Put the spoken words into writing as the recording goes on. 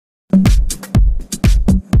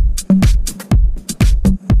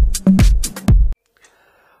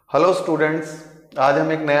Hello students, आज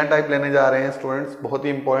हम एक नया टाइप लेने जा रहे हैं स्टूडेंट्स। बहुत ही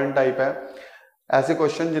इंपॉर्टेंट टाइप है। ऐसे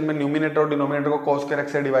क्वेश्चन जिनमें न्यूमिनेटर और डिनोमिनेटर को cos स्क्वायर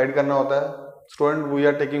x से डिवाइड करना होता है। Student, we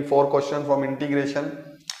are taking 4 question from integration.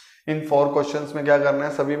 In 4 questions में क्या करना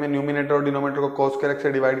है, सभी में न्यूमिनेटर और डिनोमिनेटर को cos स्क्वायर x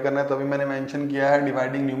से डिवाइड करना है। तभी मैंने मेंशन किया है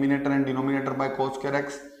dividing numerator and denominator by cos square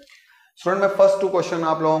x। Student, मैं फर्स्ट 2 क्वेश्चन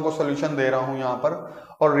आप लोगों को सोल्यूशन दे रहा हूं यहाँ पर,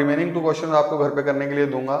 और रिमेनिंग 2 क्वेश्चन आपको घर पे करने के लिए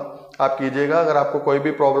दूंगा। आप कीजिएगा। अगर आपको कोई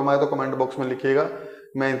भी प्रॉब्लम आए तो कमेंट बॉक्स में लिखिएगा,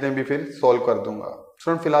 मैं इतने भी फिर सॉल्व कर दूंगा।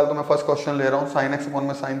 स्टूडेंट, फिलहाल तो मैं फर्स्ट क्वेश्चन ले रहा हूँ, sin x अपॉन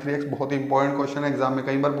में sin3x। बहुत ही इंपॉर्टेंट क्वेश्चन है, एग्जाम में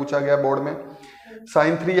कई बार पूछा गया बोर्ड में।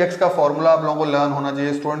 sin3x का फॉर्मूला आप लोगों को लर्न होना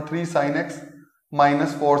चाहिए student. 3 sin x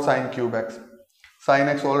minus 4 sin cube x।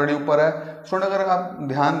 sin x already ऊपर है स्टूडेंट। अगर आप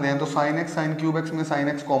ध्यान दें तो sin x sin cube x में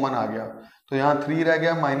sin x कॉमन आ गया, तो यहाँ 3 रह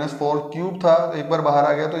गया, माइनस 4 क्यूब था एक बार बाहर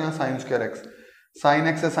आ गया, तो यहाँ sin square x।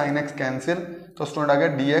 sin x से sin x कैंसिल, तो स्टूडेंट आ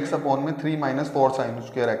गया dx अपॉन में 3 minus 4 sin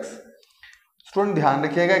square x। Student ध्यान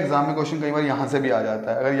रखिएगा, एग्जाम में क्वेश्चन कई बार यहाँ से भी आ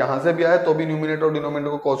जाता है। अगर यहाँ से भी आए तो भी न्यूमिनेटर और डिनोमिनेटर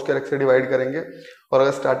को cos स्क्वायर x से डिवाइड करेंगे, और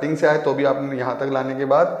अगर स्टार्टिंग से आए तो भी आपने यहाँ तक लाने के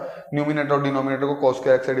बाद न्यूमिनेटर और डिनोमिनेटर को cos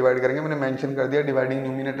स्क्वायर x से डिवाइड करेंगे। मैंने मेंशन कर दिया dividing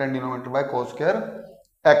numerator and denominator by cos square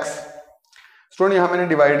x। Student, यहाँ मैंने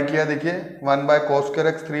डिवाइड किया, देखिए 1 bye cos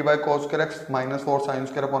square x, 3 bye cos square x, minus 4 sin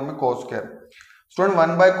square upon में cos square. Student,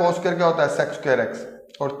 1 bye cos square क्या होता है, sec स्क्वायर x,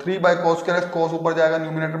 और 3 bye cos square x, cos ऊपर जाएगा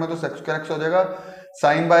न्यूमिनेटर में तो sec स्क्वायर x हो जाएगा।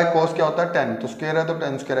 sin बाय cos क्या होता है, tan, तो स्क्वायर है तो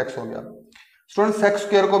tan स्क्वायर x हो गया। स्टूडेंट, sec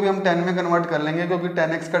स्क्वायर को भी हम tan में कन्वर्ट कर लेंगे, क्योंकि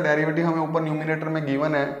tan x का डेरिवेटिव हमें ऊपर न्यूमिनेटर में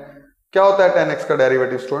गिवन है। क्या होता है tan x का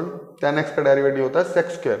डेरिवेटिव स्टूडेंट? tan x का डेरिवेटिव होता है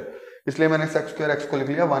sec स्क्वायर, इसलिए मैंने sec स्क्वायर x को लिख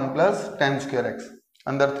लिया 1 प्लस tan स्क्वायर x।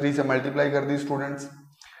 अंदर 3 से मल्टीप्लाई कर दी स्टूडेंट्स।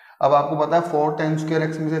 अब आपको पता है 4 tan स्क्वायर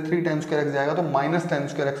x में से 3 tan स्क्वायर x जाएगा तो माइनस tan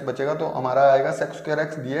स्क्वायर x बचेगा, तो हमारा आएगा sec square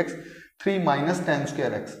x dx 3 minus tan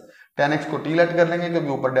square x। tan x को t लेट कर लेंगे क्योंकि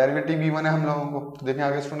ऊपर डेरिवेटिव गिवन है हम लोगों को। तो देखें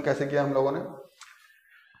आगे स्टूडेंट कैसे किया हम लोगों ने।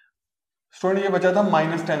 स्टूडेंट, ये बचा था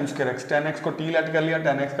minus tan square x, tan x को t लेट कर लिया,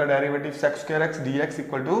 tan x का derivative sec square x dx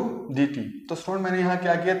equal to dt। तो स्टूडेंट मैंने यहाँ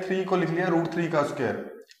क्या किया, 3 को लिख लिया √3 का स्क्वायर,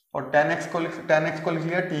 और tan x को लिख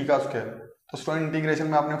लिया t का स्क्वायर। तो स्टूडेंट, इंटीग्रेशन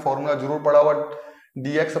में आपने फॉर्मूला जरूर पढ़ा हुआ,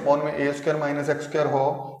 dx अपॉन में a square minus x square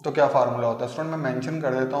हो तो क्या फार्मूला होता है। स्टूडेंट, मैं मेंशन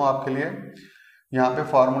कर देता हूँ आपके लिए, यहाँ पे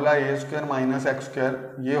formula a square minus x square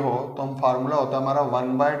ये हो तो हम फार्मूला होता है हमारा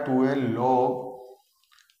 1/2a log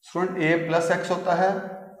student a plus x होता है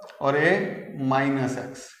और a minus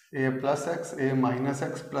x, a plus x, a minus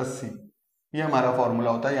x plus c, ये हमारा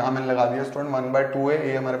फॉर्मूला होता है। यहाँ मैंने लगा दिया स्टूडेंट 1/2a,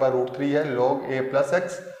 a हमारे पास √3 है, log a प्लस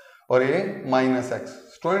x और a माइनस x।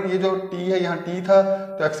 स्टूडेंट, ये जो t है यहाँ t था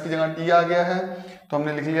तो x की जगह t आ गया है, तो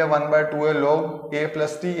हमने लिख लिया 1/2a log a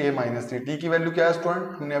plus t, a minus t। t की वैल्यू क्या है स्टूडेंट,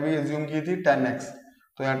 हमने अभी एज्यूम की थी tan x,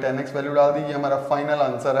 तो यहाँ tan x वैल्यू डाल दी। ये हमारा फाइनल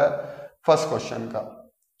आंसर है फर्स्ट क्वेश्चन का।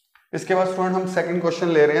 इसके बाद स्टूडेंट हम सेकंड क्वेश्चन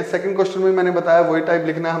ले रहे हैं। सेकंड क्वेश्चन में मैंने बताया वही टाइप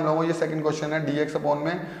लिखना है हम लोगों को। ये सेकंड क्वेश्चन है dx अपॉन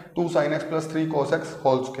में 2 sin x plus 3 cos x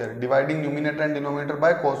whole square dividing numerator and denominator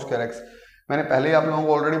by cos square x। मैंने पहले ही आप लोगों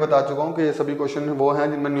को ऑलरेडी बता चुका हूँ कि ये सभी क्वेश्चन वो हैं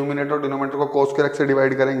जिनमें न्यूमिनेटर और डिनोमिनेटर को cos स्क्वायर x से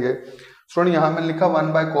डिवाइड करेंगे। स्टूडेंट, यहाँ मैंने लिखा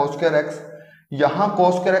 1 बाय cos स्क्वायर x, यहाँ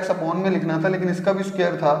cos स्क्वायर x अपॉन में लिखना था लेकिन इसका भी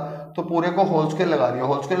स्क्वायर था तो पूरे को होल स्क्वायर लगा दिया।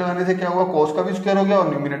 होल स्क्वायर लगाने से क्या हुआ, cos का भी स्क्वायर हो गया और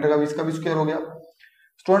न्यूमिनेटर का भी इसका भी स्क्वायर हो गया।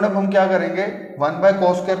 स्टूडेंट, अब हम क्या करेंगे, 1 बाय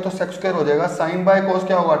cos स्क्वायर तो sec स्क्वायर हो जाएगा, sin बाय cos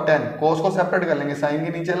क्या होगा tan, cos को सेपरेट कर लेंगे, sin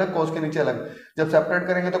के नीचे अलग cos के नीचे अलग। जब सेपरेट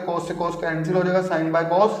करेंगे तो cos से cos कैंसिल हो जाएगा, sin bye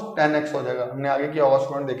cos tan x हो जाएगा। हमने आगे किया होगा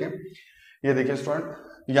स्टूडेंट, देखें ये देखिए स्टूडेंट,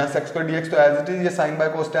 यहाँ sec स्क्वायर dx तो एज इट इज, ये sin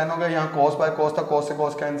बाय cos tan हो गया, यहाँ cos बाय cos था, cos से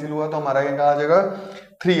cos कैंसिल हुआ तो हमारा क्या आ जाएगा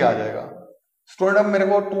 3 आ जाएगा। स्टूडेंट, अब मेरे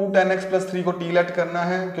को 2 tan x प्लस 3 को t लेट करना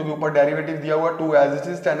है क्योंकि ऊपर डेरिवेटिव दिया हुआ 2 as it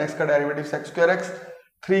is, tan x का डेरिवेटिव sec स्क्वायर x,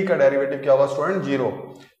 3 का डेरिवेटिव क्या होगा स्टूडेंट 0।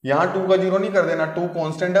 यहाँ 2 का 0 नहीं कर देना, 2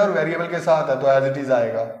 कांस्टेंट है और वेरिएबल के साथ है तो एज इट इज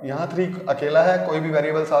आएगा। यहाँ 3 अकेला है, कोई भी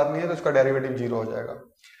वेरिएबल साथ नहीं है तो इसका डेरिवेटिव 0 हो जाएगा।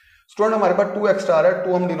 स्टूडेंट, हमारे पास 2 एक्स्ट्रा आ रहा है,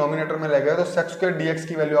 2 हम डिनोमिनेटर में ले गए तो sec स्क्वायर dx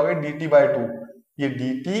की वैल्यू आ गई dt/2। ये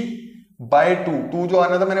dt/2 जो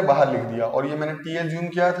आना था मैंने बाहर लिख दिया, और ये मैंने t एज्यूम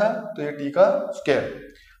किया था तो ये t का स्क्वायर।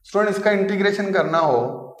 स्टूडेंट, इसका इंटीग्रेशन करना हो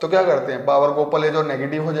तो क्या करते हैं, पावर को ऊपर ले जाओ,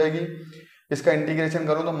 नेगेटिव हो जाएगी। इसका इंटीग्रेशन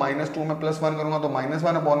करूं तो -2 में +1 करूंगा तो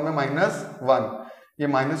 -1 अपॉन में -1, ये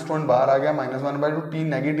माइनस स्टूडेंट बाहर आ गया, -1/2, t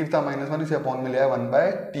नेगेटिव था -1, इसे अपॉन में लिया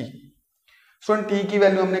 1/t। स्टूडेंट, t की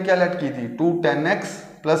वैल्यू हमने क्या लेट की थी 2 tan x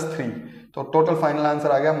प्लस 3, तो टोटल फाइनल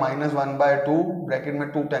आंसर आ गया -1/2 ब्रैकेट में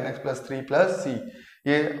 2 tan x plus 3 plus c।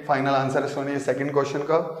 ये फाइनल आंसर है स्टूडेंट ये सेकंड क्वेश्चन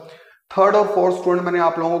का। थर्ड और फोर्थ स्टूडेंट मैंने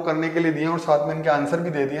आप लोगों को करने के लिए दिए और साथ में इनके आंसर भी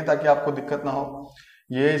दे दिए ताकि आपको दिक्कत ना हो।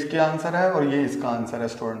 ये इसके आंसर है और ये इसका आंसर है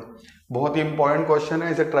स्टूडेंट। बहुत ही इंपॉर्टेंट क्वेश्चन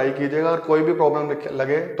है, इसे ट्राई कीजिएगा। और कोई भी प्रॉब्लम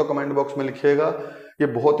लगे तो कमेंट बॉक्स में लिखिएगा। ये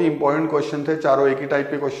बहुत ही इंपॉर्टेंट क्वेश्चन थे, चारों एक ही टाइप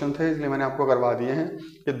के क्वेश्चन थे, इसलिए मैंने आपको करवा दिए हैं।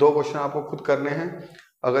 ये 2 क्वेश्चन आपको खुद करने हैं,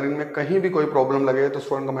 अगर इनमें कहीं भी कोई प्रॉब्लम लगे तो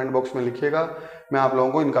स्टूडेंट कमेंट बॉक्स में लिखिएगा, मैं आप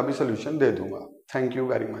लोगों को इनका भी सोल्यूशन दे दूंगा। Thank you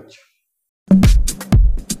very much.